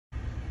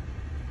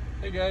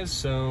Hey guys,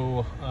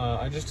 so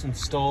I just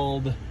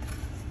installed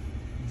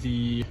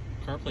the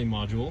CarPlay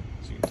module,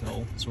 as you can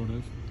tell, sort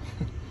of.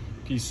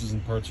 Pieces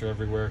and parts are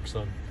everywhere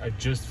because I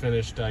just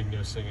finished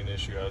diagnosing an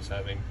issue I was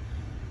having.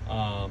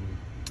 But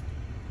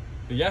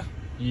yeah,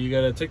 you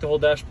gotta take the whole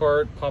dash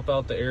apart, pop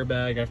out the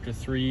airbag after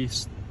 3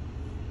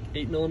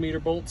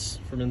 8mm bolts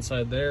from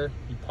inside there.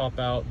 You pop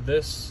out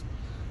this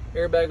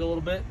airbag a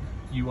little bit,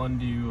 you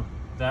undo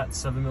that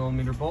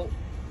 7mm bolt,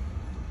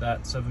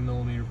 that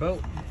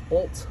 7mm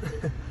bolt.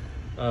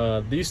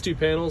 These two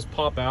panels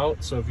pop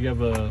out, so if you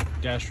have a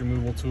dash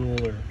removal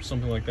tool or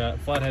something like that,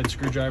 flathead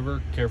screwdriver,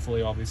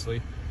 carefully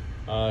obviously,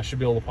 should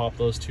be able to pop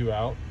those two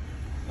out.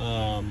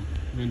 And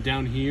then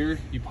down here,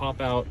 you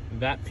pop out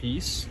that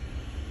piece.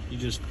 You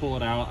just pull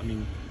it out. I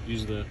mean,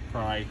 use the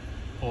pry,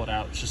 pull it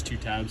out. It's just 2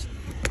 tabs.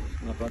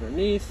 Up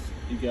underneath,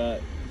 you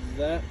got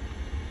that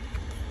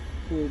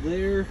hole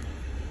there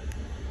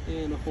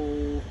and a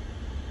hole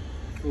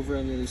over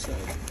on the other side,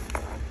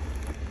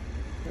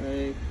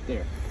 right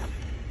there.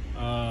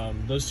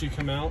 Those two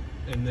come out,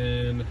 and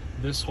then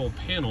this whole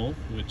panel,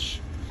 which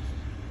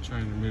I'm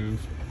trying to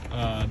remove,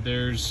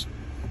 there's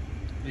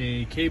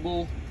a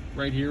cable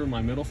right here where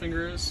my middle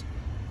finger is,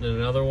 then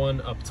another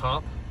one up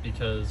top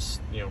because,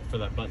 you know, for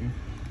that button.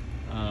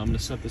 I'm gonna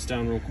set this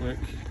down real quick.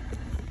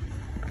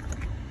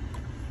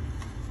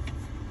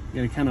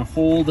 You gotta kind of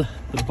hold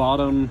the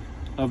bottom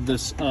of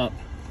this up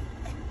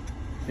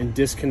and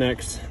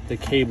disconnect the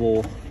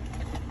cable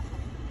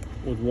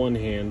with one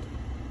hand.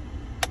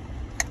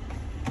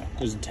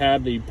 There's a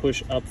tab that you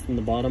push up from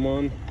the bottom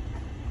on,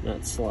 and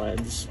that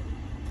slides.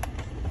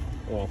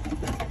 Well,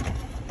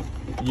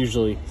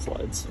 usually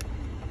slides.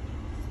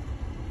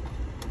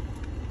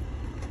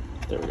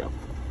 There we go.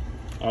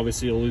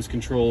 Obviously you'll lose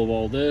control of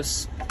all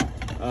this.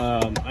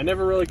 I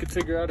never really could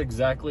figure out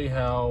exactly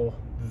how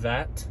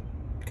that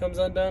comes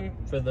undone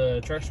for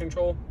the traction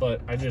control,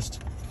 but I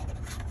just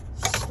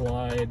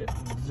slide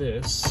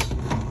this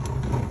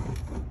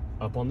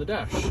up on the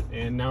dash,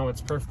 and now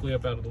it's perfectly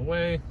up out of the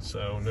way,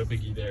 so no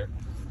biggie there.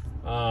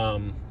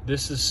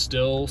 This is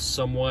still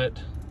somewhat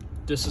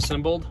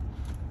disassembled.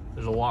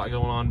 There's a lot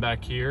going on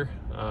back here,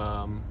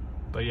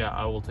 but yeah,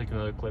 I will take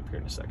another clip here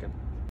in a second.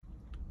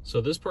 So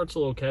this part's a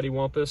little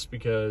cattywampus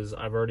because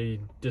I've already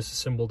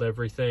disassembled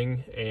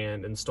everything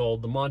and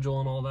installed the module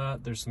and all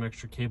that. There's some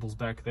extra cables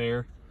back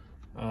there.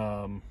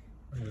 I'm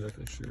not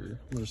exactly sure.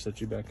 I'm gonna set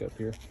you back up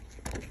here.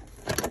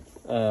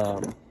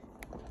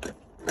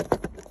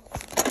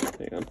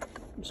 Hang on,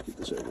 let's keep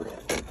this over.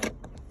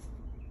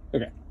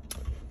 Okay,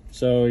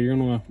 so you're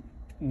gonna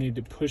need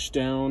to push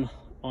down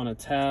on a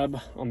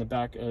tab on the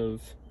back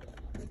of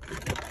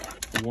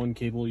the one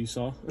cable you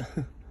saw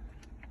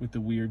with the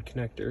weird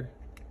connector.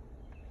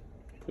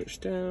 Push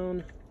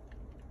down.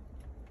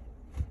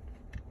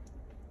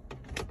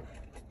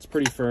 It's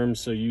pretty firm,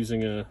 so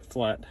using a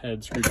flat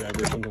head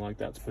screwdriver or something like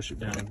that to push it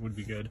down would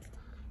be good.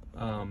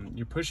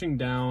 You're pushing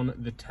down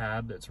the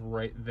tab that's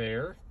right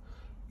there,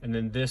 and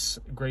then this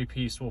gray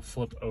piece will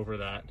flip over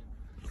that.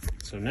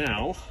 So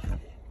now,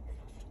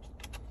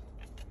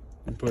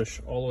 you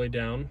push all the way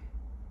down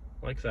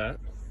like that.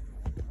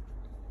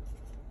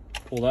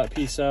 Pull that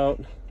piece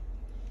out.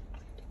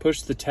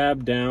 Push the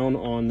tab down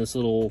on this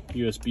little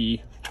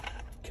USB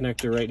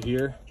connector right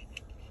here.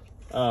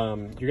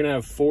 You're gonna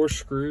have 4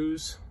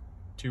 screws,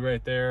 2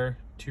 right there,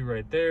 2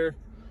 right there.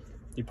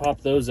 You pop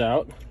those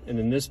out, and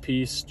then this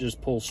piece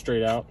just pulls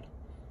straight out.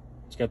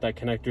 It's got that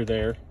connector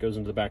there, goes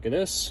into the back of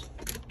this.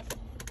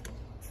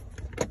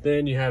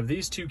 Then you have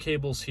these 2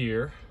 cables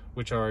here,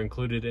 which are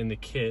included in the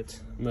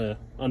kit. I'm gonna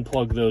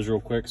unplug those real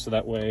quick so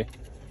that way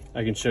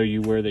I can show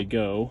you where they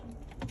go,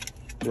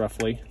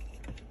 roughly.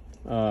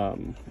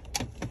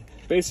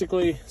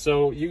 Basically,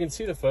 so you can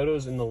see the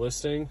photos in the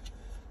listing.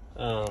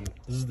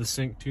 This is the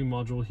Sync 2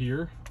 module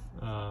here.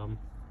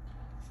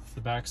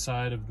 The back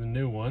side of the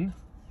new one.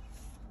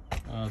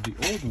 The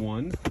old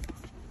one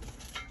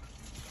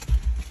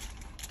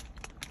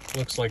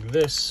looks like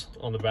this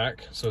on the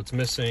back, so it's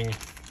missing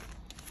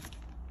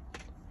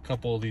a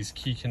couple of these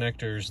key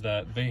connectors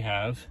that they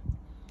have,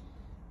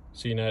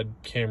 so you can add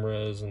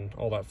cameras and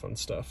all that fun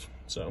stuff.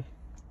 So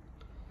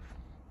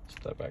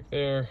set that back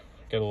there.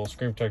 Got a little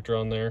screen protector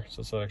on there,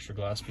 so it's an extra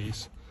glass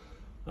piece.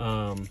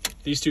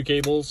 These 2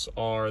 cables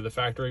are the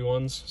factory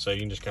ones, so you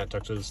can just kind of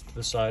tuck those to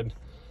the side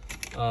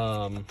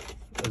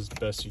as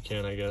best you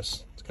can, I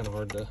guess. It's kind of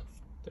hard to,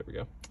 there we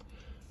go.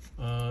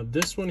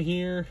 This one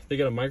here, they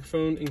got a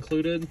microphone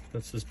included.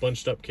 That's this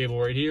bunched up cable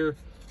right here.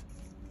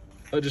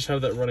 I just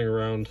have that running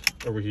around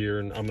over here,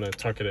 and I'm gonna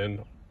tuck it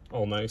in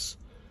all nice.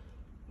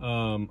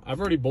 I've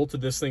already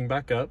bolted this thing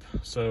back up,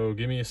 so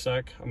give me a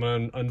sec. I'm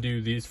gonna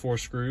undo these 4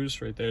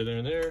 screws right there, there,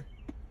 and there,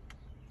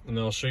 and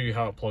then I'll show you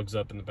how it plugs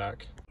up in the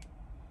back.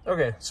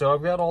 Okay, so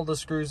I've got all the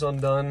screws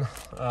undone.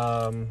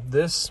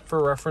 This,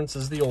 for reference,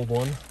 is the old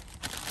one.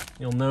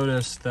 You'll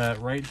notice that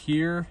right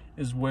here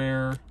is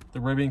where the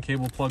ribbon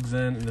cable plugs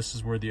in, and this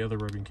is where the other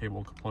ribbon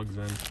cable plugs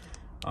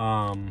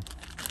in.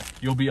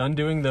 You'll be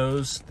undoing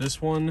those.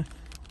 This one,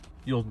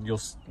 well,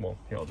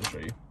 here, I'll just show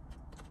you.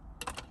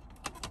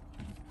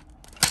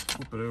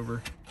 flip it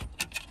over.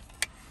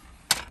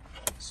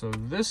 So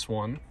this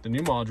one, the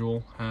new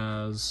module,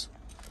 has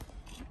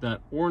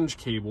that orange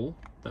cable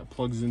that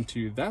plugs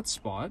into that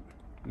spot,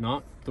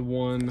 not the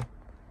one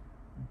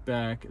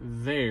back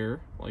there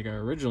like I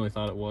originally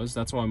thought it was.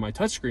 That's why my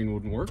touchscreen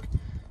wouldn't work.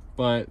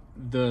 But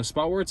the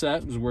spot where it's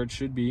at is where it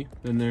should be.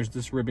 Then there's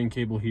this ribbon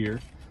cable here.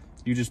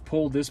 You just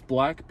pull this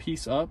black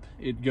piece up,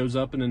 it goes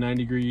up in a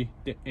 90-degree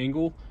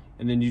angle,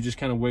 and then you just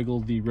kind of wiggle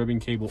the ribbon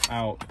cable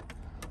out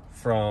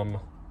from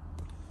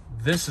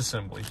this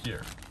assembly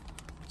here.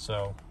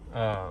 So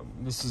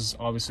this is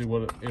obviously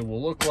what it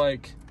will look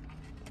like,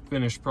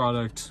 finished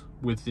product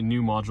with the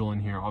new module in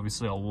here.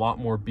 Obviously a lot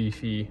more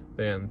beefy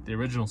than the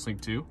original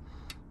Sync 2.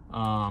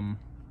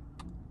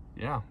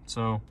 Yeah,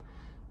 so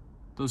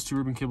those two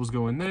ribbon cables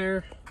go in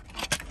there.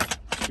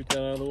 Get that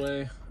out of the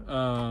way.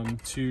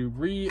 To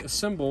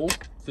reassemble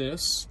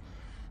this,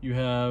 you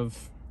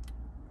have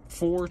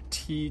 4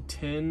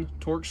 T-10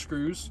 Torx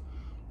screws.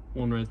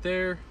 One right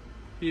there,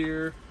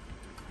 here,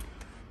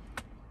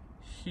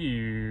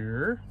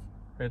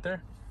 right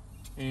there,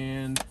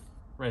 and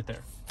right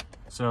there.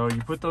 So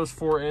you put those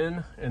 4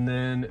 in, and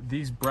then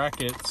these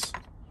brackets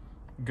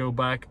go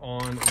back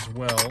on as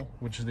well,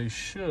 which they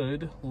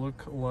should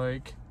look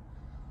like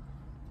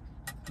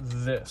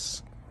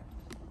this.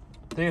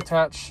 They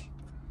attach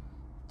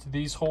to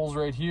these holes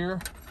right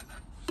here.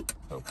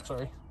 Oh,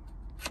 sorry.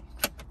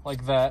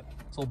 Like that.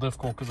 It's a little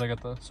difficult because I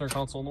got the center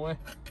console in the way.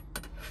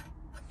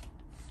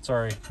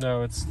 Sorry,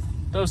 no, it's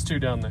those two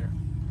down there.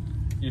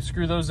 You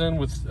screw those in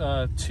with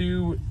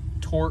 2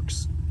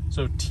 Torx,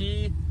 so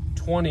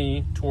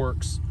T-20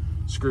 Torx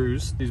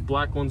screws, these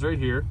black ones right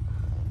here,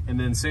 and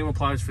then same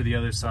applies for the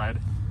other side.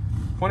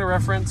 Point of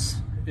reference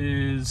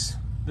is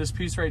this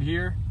piece right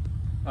here,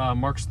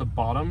 marks the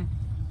bottom,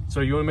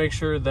 so you want to make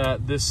sure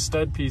that this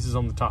stud piece is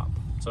on the top,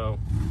 so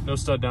no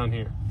stud down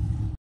here.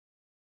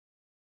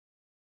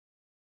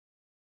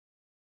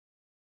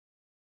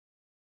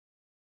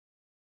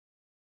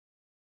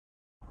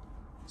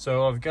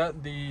 So I've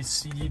got the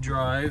CD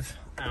drive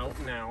out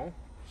now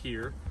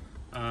here.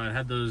 It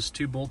had those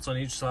 2 bolts on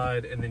each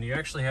side, and then you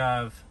actually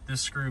have this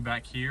screw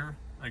back here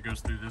that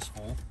goes through this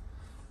hole.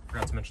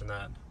 Forgot to mention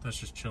that. That's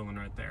just chilling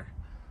right there.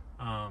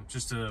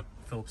 Just a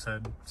Phillips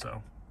head,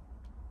 so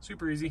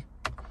super easy.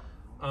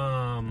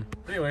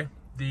 Anyway,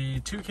 the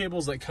 2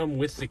 cables that come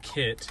with the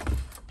kit,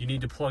 you need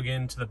to plug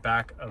into the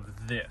back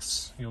of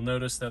this. You'll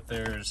notice that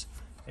there's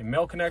a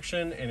male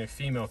connection and a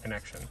female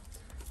connection.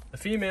 The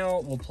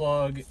female will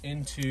plug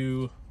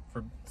into,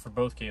 for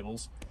both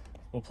cables,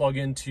 will plug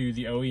into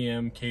the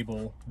OEM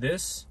cable.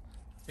 This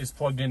is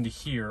plugged into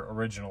here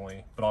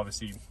originally, but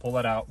obviously you pull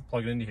that out,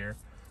 plug it into here,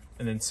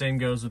 and then same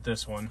goes with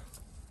this one.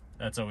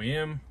 That's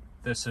OEM,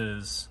 this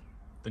is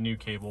the new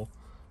cable.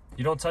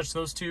 You don't touch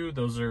those two,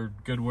 those are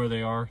good where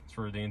they are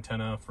for the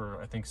antenna for,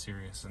 I think,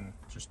 Sirius and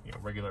just, you know,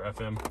 regular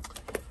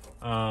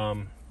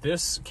FM.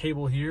 This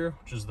cable here,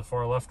 which is the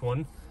far left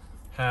one,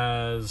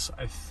 has,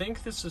 I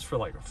think this is for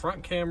like a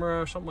front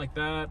camera or something like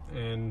that,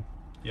 and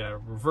yeah,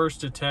 reverse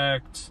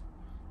detect,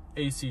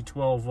 AC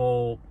 12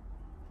 volt,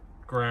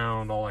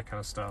 ground, all that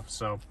kind of stuff.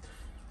 So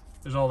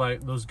there's all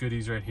that, those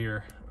goodies right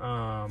here.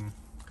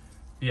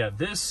 Yeah,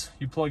 this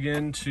you plug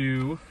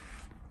into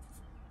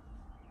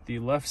the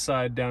left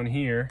side down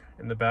here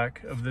in the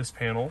back of this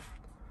panel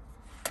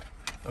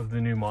of the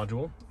new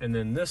module, and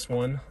then this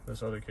one,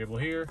 this other cable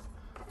here,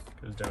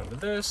 goes down to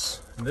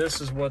this. And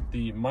this is what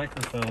the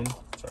microphone,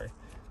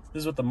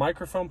 this is what the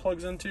microphone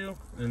plugs into,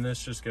 and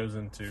this just goes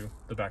into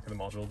the back of the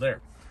module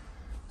there.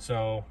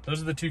 So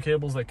those are the 2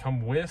 cables that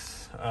come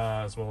with,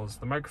 as well as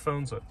the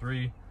microphone, so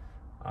 3.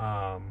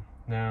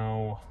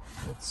 Now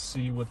let's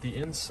see what the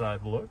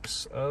inside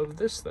looks of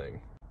this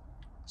thing.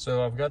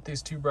 So I've got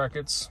these 2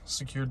 brackets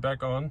secured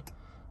back on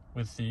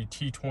with the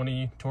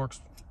T-20 Torx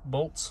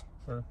bolts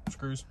or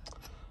screws.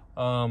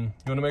 You want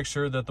to make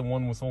sure that the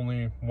one with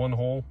only 1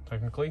 hole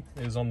technically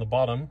is on the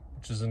bottom,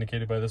 which is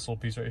indicated by this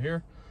little piece right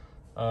here.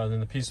 Then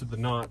the piece with the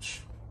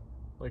notch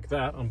like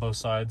that on both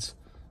sides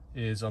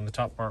is on the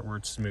top part where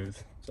it's smooth.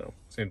 So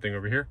same thing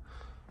over here.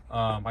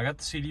 I got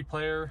the CD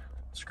player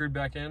screwed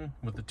back in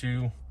with the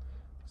 2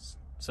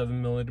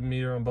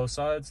 7mm on both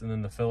sides, and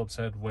then the Phillips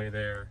head way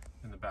there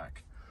in the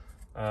back.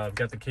 I've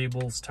got the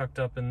cables tucked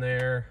up in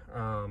there.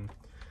 I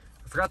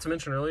forgot to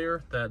mention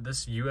earlier that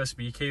this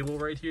USB cable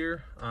right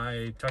here,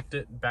 I tucked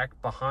it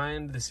back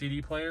behind the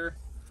CD player.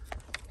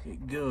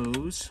 It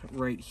goes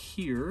right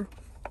here.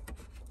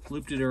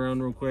 Looped it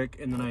around real quick,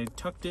 and then I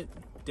tucked it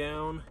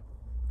down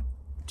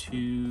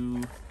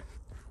to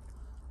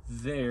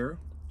there.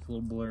 It's a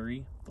little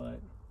blurry, but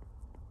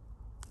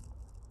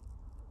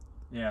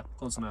yeah,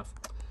 close enough.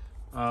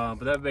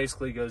 But that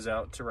basically goes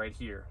out to right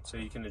here, so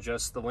you can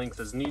adjust the length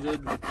as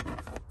needed.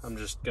 I'm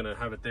just gonna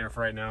have it there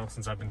for right now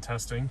since I've been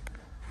testing.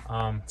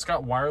 It's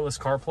got wireless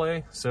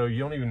CarPlay, so you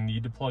don't even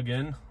need to plug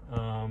in.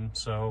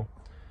 So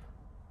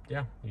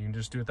yeah, you can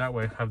just do it that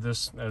way. Have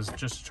this as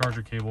just a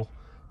charger cable,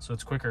 so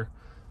it's quicker.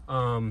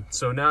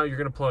 So now you're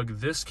gonna plug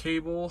this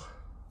cable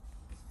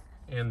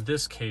and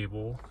this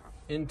cable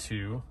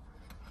into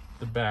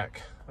the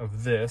back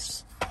of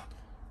this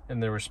in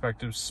their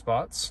respective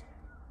spots.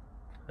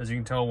 As you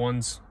can tell,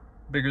 one's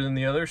bigger than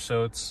the other,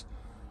 so it's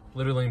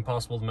literally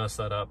impossible to mess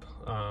that up.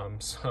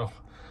 So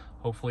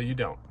hopefully you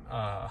don't.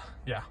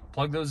 Yeah,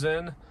 plug those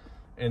in,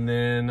 and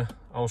then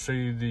I'll show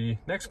you the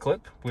next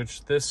clip,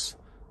 which this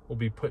will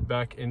be put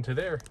back into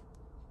there.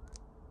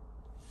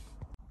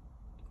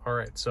 All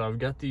right, so I've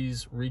got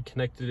these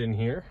reconnected in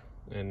here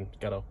and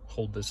gotta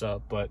hold this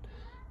up, but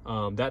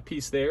that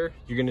piece there,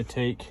 you're gonna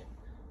take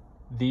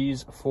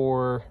these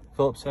 4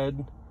 Phillips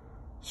head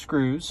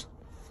screws,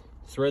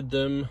 thread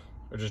them,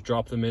 or just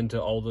drop them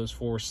into all those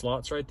 4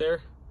 slots right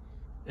there,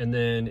 and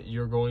then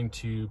you're going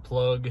to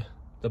plug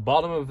the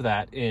bottom of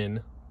that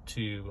in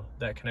to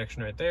that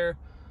connection right there.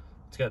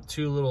 It's got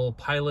 2 little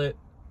pilot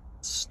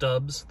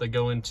stubs that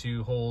go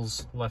into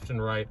holes left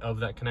and right of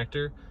that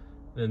connector,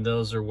 and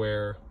those are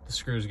where the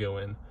screws go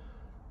in.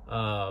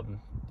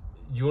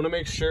 You want to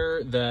make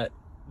sure that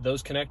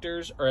those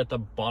connectors are at the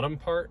bottom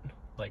part,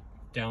 like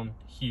down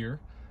here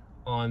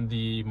on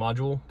the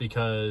module,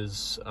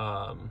 because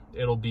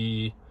it'll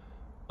be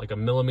like a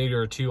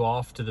millimeter or 2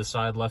 off to the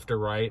side, left or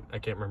right, I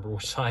can't remember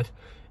which side,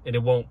 and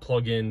it won't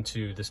plug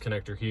into this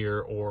connector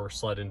here or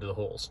slide into the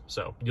holes,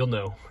 so you'll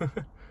know.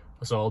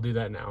 So I'll do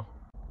that now.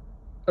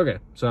 Okay,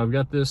 so I've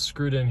got this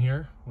screwed in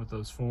here with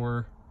those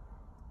 4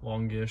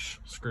 longish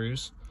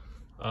screws.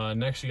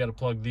 Next, you got to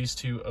plug these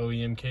 2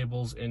 OEM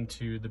cables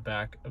into the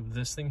back of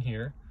this thing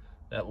here.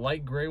 That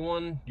light gray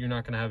one, you're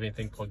not going to have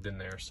anything plugged in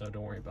there, so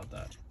don't worry about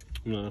that.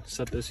 I'm going to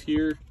set this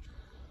here.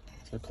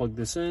 So I plug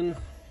this in.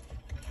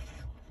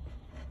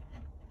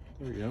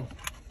 There we go.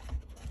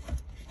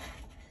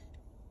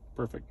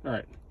 Perfect. All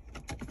right.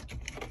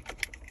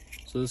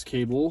 So this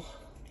cable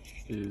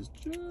is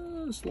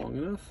just long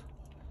enough.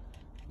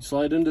 You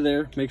slide into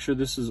there. Make sure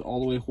this is all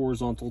the way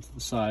horizontal to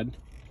the side.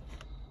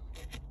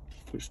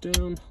 Push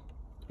down.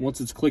 Once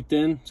it's clicked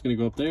in, it's going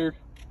to go up there,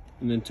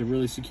 and then to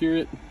really secure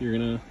it, you're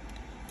going to,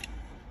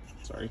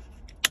 sorry,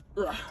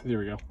 there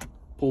we go,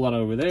 pull that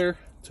over there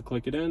to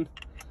click it in,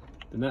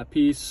 then that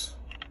piece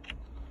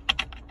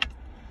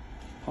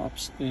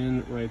pops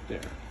in right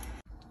there.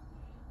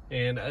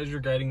 And as you're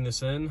guiding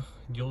this in,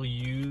 you'll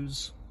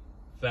use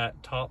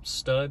that top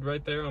stud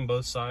right there on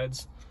both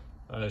sides,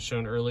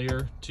 shown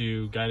earlier,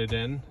 to guide it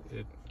in.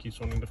 It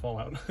keeps wanting to fall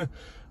out.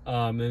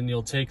 And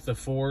you'll take the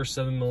 4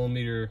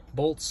 7mm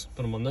bolts,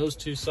 put them on those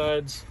 2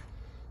 sides,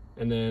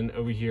 and then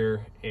over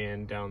here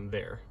and down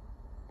there.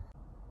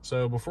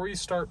 So before you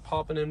start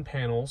popping in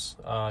panels,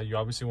 you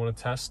obviously want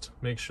to test,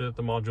 make sure that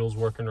the module's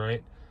working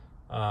right.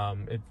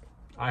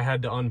 I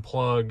had to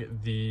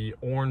unplug the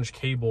orange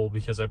cable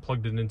because I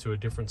plugged it into a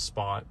different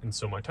spot, and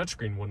so my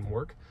touchscreen wouldn't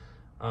work.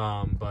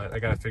 But I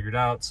got it figured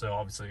out, so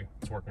obviously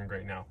it's working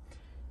great now.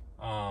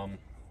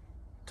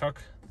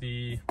 Tuck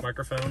the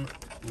microphone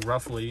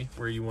roughly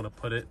where you want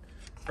to put it,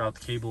 route the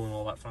cable and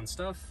all that fun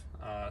stuff.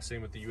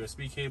 Same with the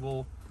USB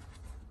cable,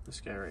 this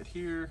guy right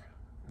here,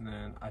 and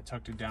then I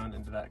tucked it down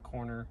into that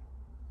corner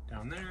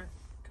down there,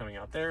 coming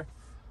out there.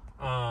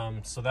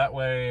 So that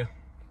way,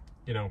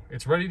 you know,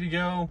 it's ready to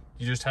go.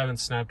 You just haven't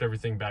snapped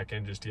everything back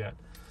in just yet.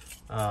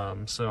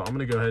 So I'm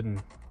gonna go ahead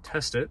and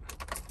test it.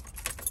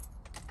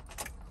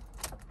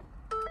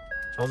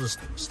 So I'll just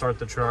start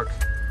the truck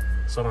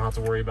so I don't have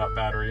to worry about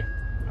battery.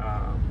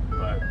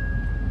 But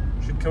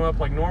should come up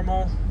like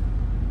normal,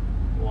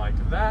 like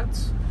that.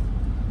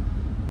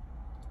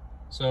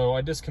 So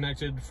I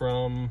disconnected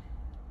from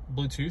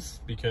Bluetooth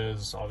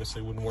because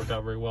obviously it wouldn't work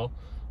out very well.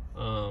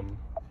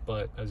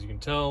 But as you can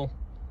tell,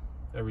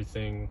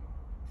 everything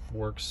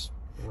works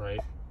right.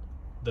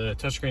 The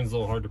touchscreen's a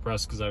little hard to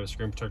press because I have a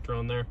screen protector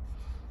on there.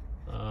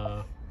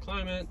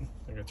 Climate,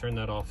 I'm gonna turn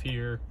that off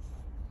here.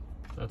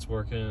 That's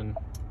working.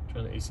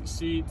 Turn the AC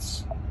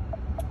seats,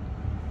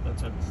 that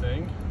type of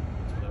thing.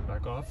 Turn that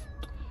back off.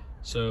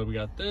 So we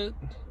got that,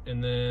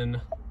 and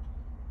then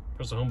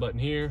press the home button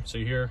here. So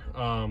here,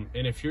 and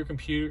if your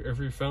computer, if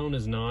your phone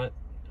is not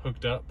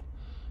hooked up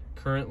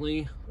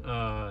currently,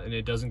 and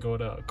it doesn't go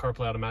to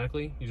CarPlay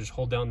automatically, you just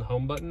hold down the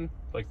home button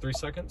like 3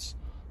 seconds.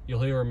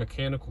 You'll hear a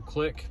mechanical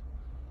click.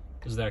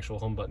 This is the actual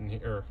home button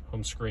here, or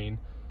home screen.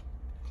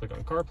 Click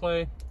on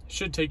CarPlay. It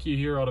should take you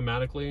here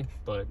automatically,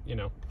 but you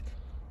know,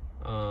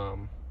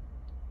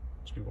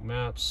 it's Google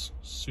Maps,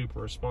 super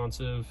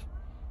responsive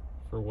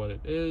for what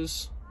it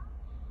is.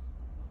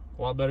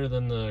 A lot better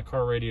than the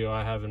car radio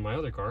I have in my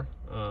other car.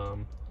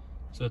 So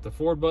that the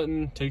forward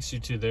button takes you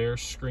to their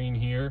screen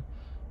here.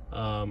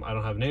 I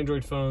don't have an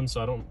Android phone,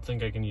 so I don't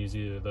think I can use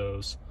either of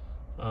those.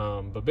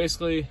 But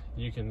basically,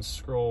 you can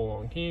scroll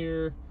along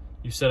here.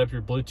 You set up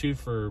your Bluetooth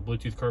for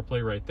Bluetooth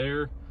CarPlay right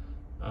there.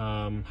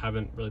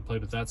 Haven't really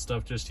played with that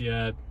stuff just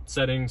yet.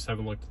 Settings,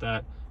 haven't looked at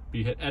that. But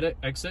you hit edit,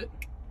 exit.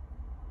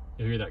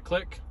 You'll hear that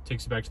click,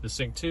 takes you back to the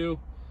Sync 2.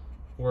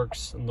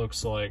 Works and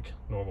looks like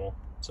normal.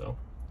 So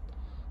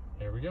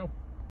there we go.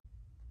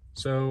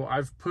 So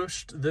I've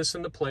pushed this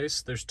into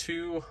place. There's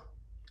 2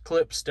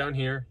 clips down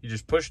here. You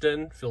just pushed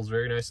in, feels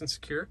very nice and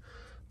secure.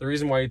 The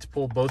reason why you have to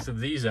pull both of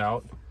these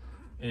out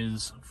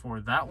is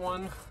for that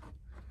one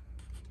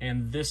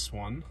and this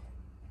one.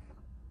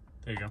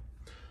 There you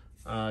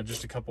go.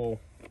 Just a couple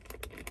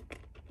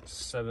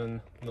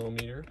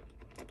 7mm,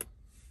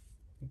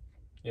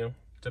 you know,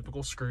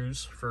 typical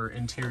screws for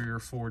interior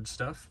Ford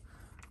stuff.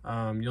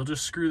 You'll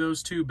just screw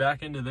those two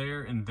back into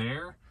there,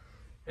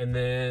 and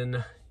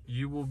then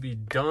you will be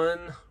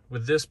done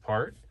with this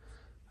part,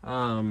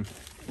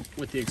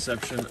 with the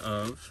exception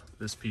of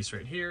this piece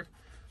right here.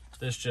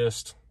 This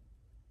just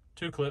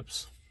 2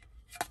 clips,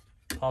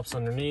 pops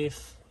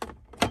underneath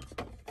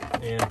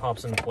and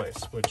pops into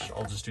place, which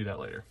I'll just do that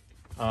later.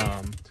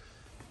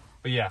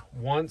 But yeah,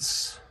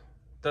 once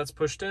that's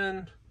pushed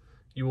in,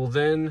 you will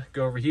then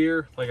go over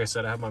here. Like I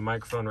said, I have my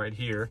microphone right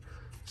here,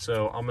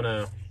 so I'm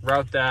gonna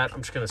route that.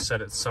 I'm just gonna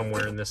set it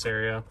somewhere in this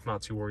area. I'm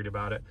not too worried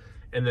about it.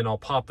 And then I'll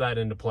pop that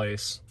into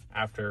place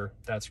after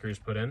that screw's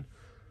put in.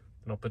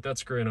 And I'll put that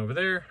screw in over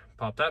there,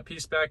 pop that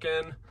piece back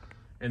in,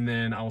 and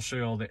then I'll show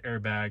you all the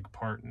airbag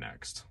part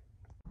next.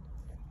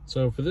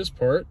 So for this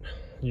part,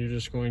 you're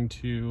just going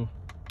to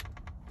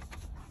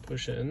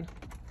push in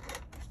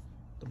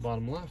the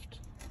bottom left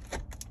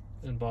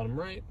and bottom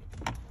right.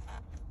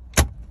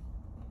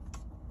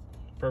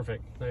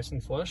 Perfect, nice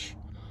and flush.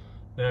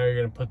 Now you're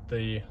gonna put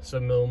the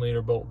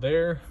 7mm bolt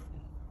there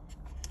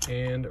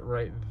and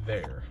right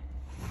there.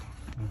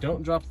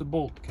 Don't drop the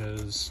bolt,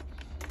 because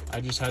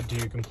I just had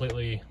to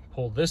completely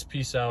pull this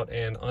piece out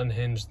and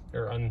unhinge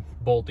or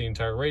unbolt the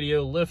entire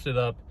radio, lift it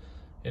up,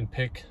 and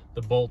pick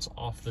the bolts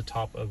off the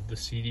top of the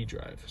CD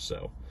drive.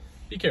 So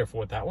be careful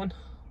with that one.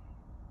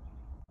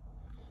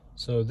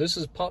 So this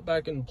is popped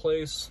back in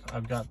place.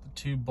 I've got the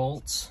 2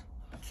 bolts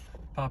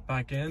popped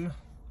back in,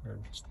 or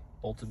just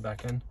bolted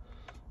back in.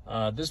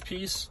 This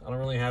piece, I don't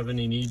really have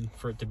any need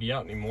for it to be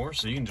out anymore,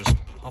 so you can just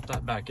pop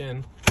that back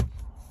in,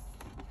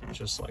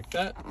 just like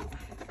that.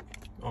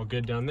 All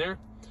good down there.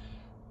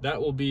 That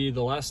will be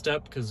the last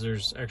step, because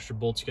there's extra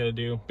bolts you gotta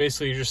do.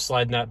 Basically, you're just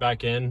sliding that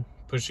back in,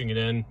 pushing it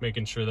in,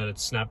 making sure that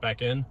it's snapped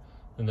back in,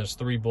 and there's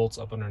 3 bolts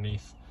up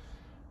underneath.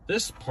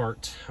 This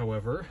part,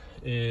 however,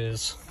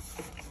 is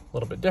a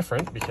little bit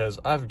different, because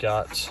I've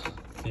got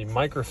the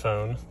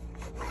microphone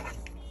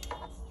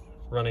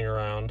running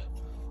around,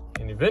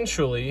 and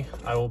eventually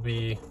I will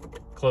be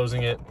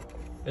closing it,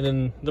 and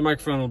then the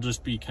microphone will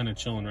just be kind of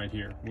chilling right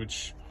here,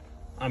 which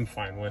I'm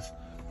fine with.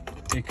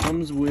 It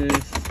comes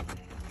with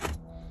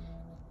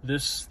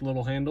this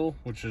little handle,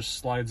 which just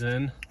slides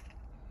in.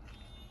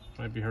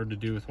 Might be hard to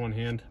do with one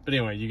hand, but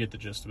anyway, you get the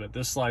gist of it.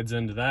 This slides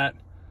into that,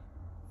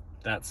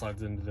 that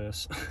slides into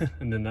this,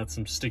 and then that's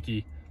some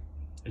sticky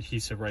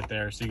adhesive right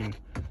there, so you can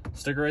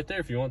stick it right there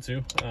if you want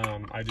to.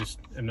 I just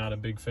am not a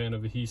big fan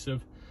of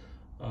adhesive,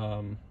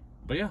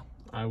 but yeah,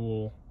 I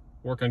will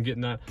work on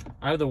getting that.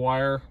 I have the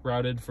wire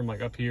routed from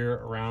like up here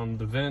around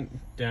the vent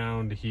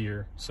down to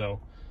here, so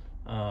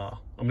I'm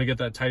gonna get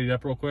that tidied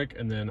up real quick,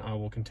 and then I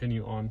will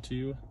continue on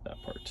to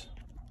that part.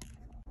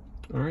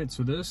 All right,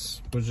 so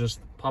this was just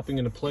popping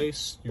into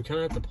place. You kind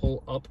of have to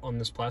pull up on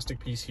this plastic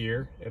piece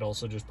here. It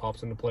also just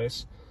pops into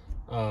place,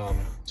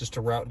 just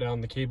to route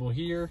down the cable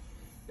here,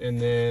 and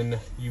then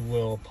you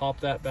will pop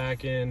that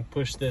back in,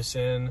 push this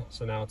in,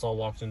 so now it's all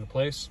locked into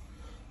place.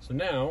 So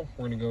now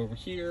we're gonna go over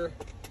here,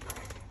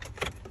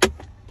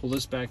 pull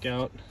this back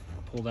out,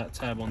 pull that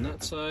tab on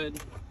that side,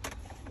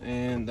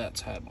 and that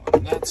tab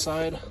on that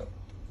side,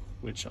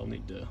 which I'll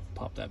need to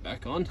pop that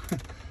back on.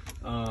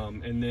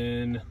 And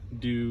then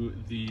do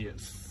the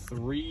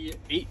 3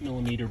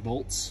 8mm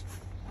bolts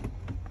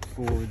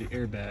for the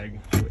airbag,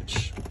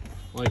 which,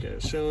 like I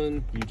was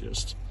showing, you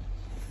just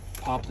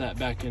pop that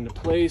back into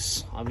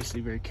place, obviously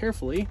very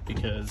carefully,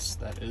 because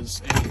that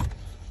is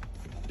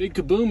a big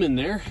kaboom in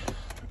there.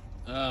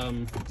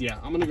 Yeah,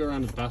 I'm gonna go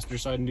around to the passenger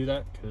side and do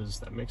that, because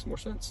that makes more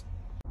sense.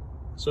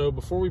 So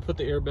before we put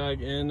the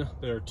airbag in,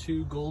 there are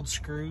 2 gold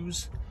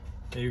screws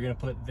that you're gonna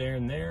put there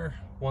and there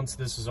once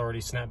this is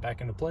already snapped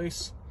back into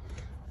place.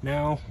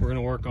 Now we're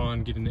gonna work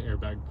on getting the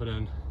airbag put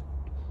in.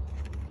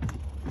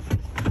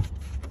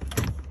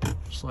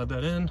 Slide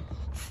that in,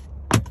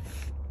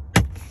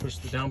 push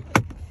the down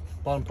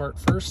bottom part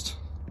first.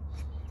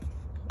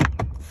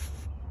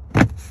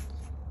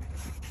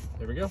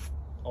 There we go,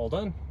 all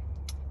done.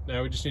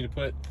 Now we just need to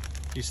put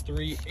these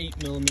 3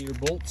 8mm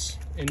bolts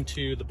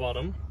into the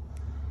bottom,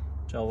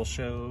 which I will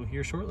show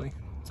here shortly.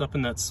 It's up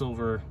in that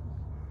silver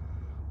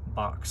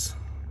box,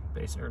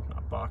 or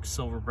not box,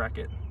 silver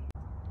bracket.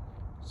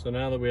 So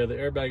now that we have the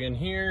airbag in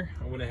here,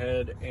 I went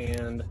ahead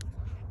and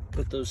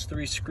put those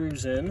 3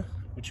 screws in,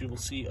 which you will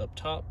see up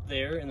top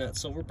there in that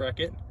silver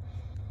bracket.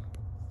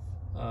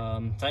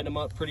 Tighten them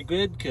up pretty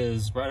good,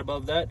 because right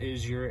above that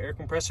is your air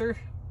compressor,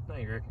 not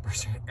your air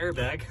compressor,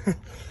 airbag.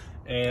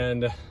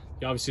 And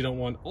you obviously don't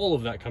want all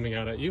of that coming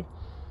out at you.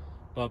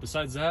 But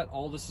besides that,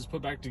 all this is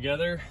put back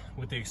together,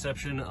 with the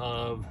exception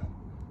of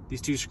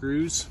these 2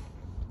 screws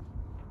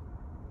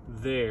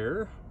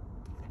there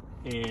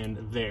and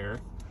there.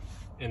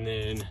 And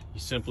then you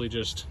simply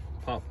just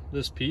pop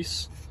this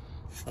piece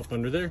up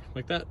under there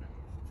like that,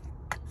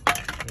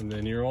 and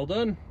then you're all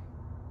done.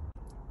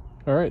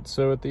 All right,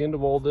 so at the end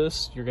of all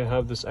this, you're gonna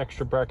have this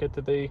extra bracket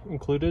that they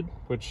included,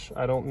 which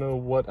I don't know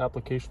what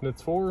application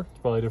it's for. It's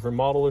probably a different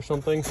model or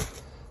something.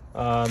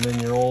 And then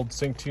your old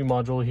Sync 2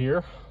 module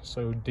here,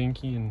 so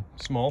dinky and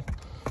small.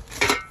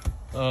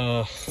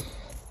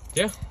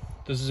 Yeah,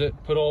 this is it,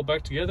 put all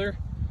back together.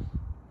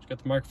 Just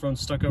got the microphone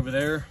stuck over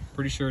there.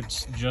 Pretty sure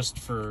it's just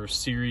for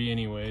Siri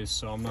anyways,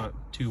 so I'm not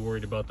too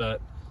worried about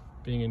that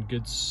being in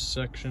good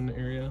section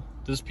area.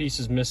 This piece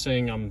is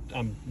missing.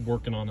 I'm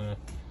working on a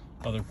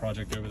other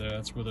project over there.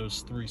 That's where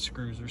those 3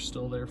 screws are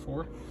still there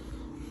for.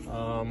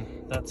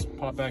 That's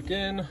popped back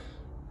in.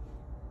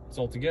 It's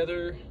all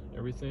together.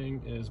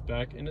 Everything is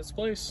back in its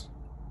place.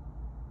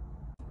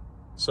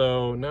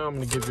 So now I'm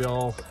going to give you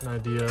all an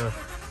idea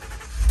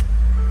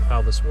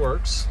how this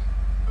works.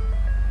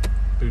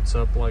 Boots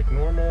up like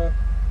normal.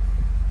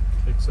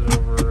 Takes it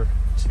over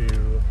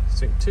to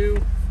Sync 2.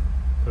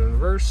 Put it in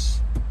reverse.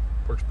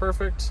 Works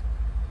perfect.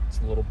 It's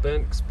a little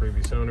bent because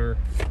previous owner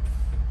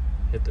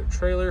hit their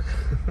trailer.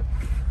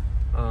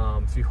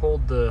 If you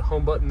hold the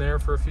home button there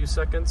for a few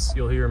seconds,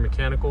 you'll hear a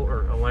mechanical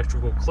or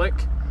electrical click.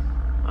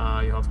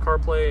 You'll have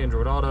CarPlay,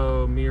 Android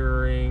Auto,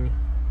 mirroring,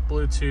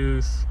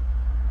 Bluetooth,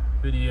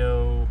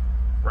 video,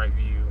 right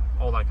view,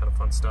 all that kind of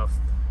fun stuff.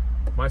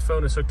 My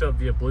phone is hooked up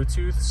via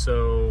Bluetooth,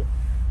 so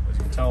as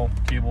you can tell,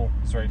 cable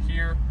is right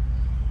here,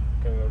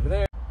 going over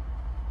there.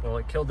 Well,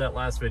 it killed that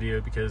last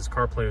video because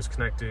CarPlay was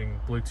connecting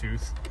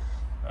Bluetooth.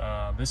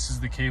 This is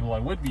the cable I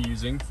would be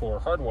using for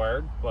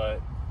hardwired,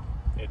 but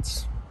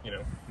it's, you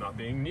know, not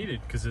being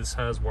needed because this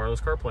has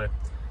wireless CarPlay.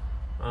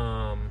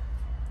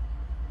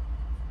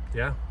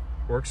 Yeah,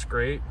 works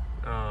great.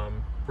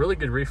 Really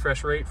good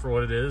refresh rate for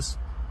what it is.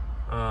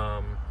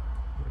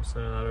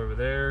 Send that over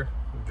there,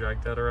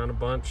 drag that around a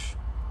bunch.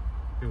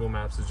 Google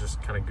Maps is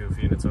just kind of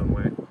goofy in its own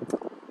way.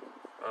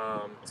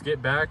 To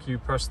get back, you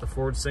press the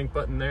forward sync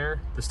button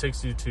there. This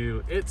takes you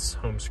to its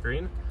home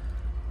screen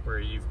where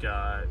you've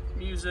got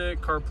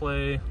music,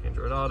 CarPlay,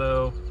 Android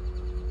Auto.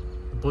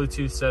 The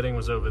Bluetooth setting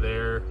was over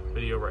there.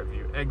 Video, right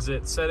view,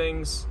 exit,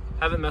 settings.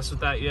 Haven't messed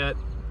with that yet.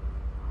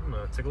 I'm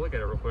gonna take a look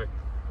at it real quick.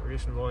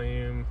 Navigation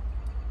volume.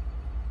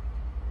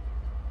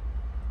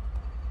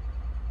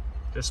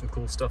 Just some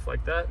cool stuff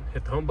like that.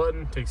 Hit the home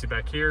button, takes you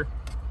back here.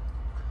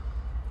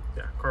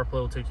 Yeah, CarPlay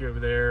will take you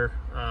over there.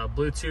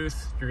 Bluetooth,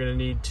 you're gonna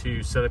need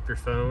to set up your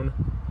phone.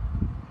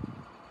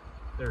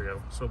 There we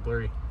go, so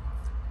blurry.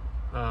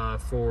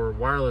 For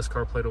wireless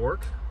CarPlay to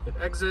work. Hit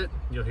exit,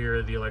 you'll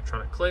hear the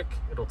electronic click.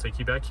 It'll take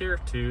you back here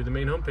to the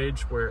main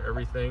homepage where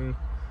everything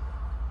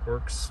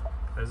works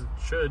as it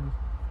should,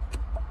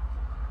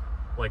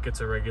 like it's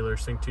a regular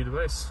Sync 2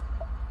 device.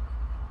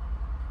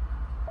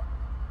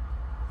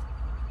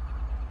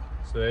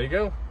 So there you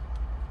go.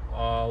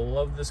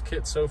 Love this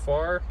kit so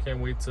far. Can't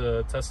wait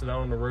to test it out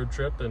on a road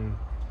trip and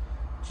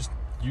just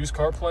use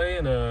CarPlay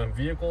in a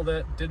vehicle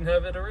that didn't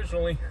have it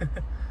originally.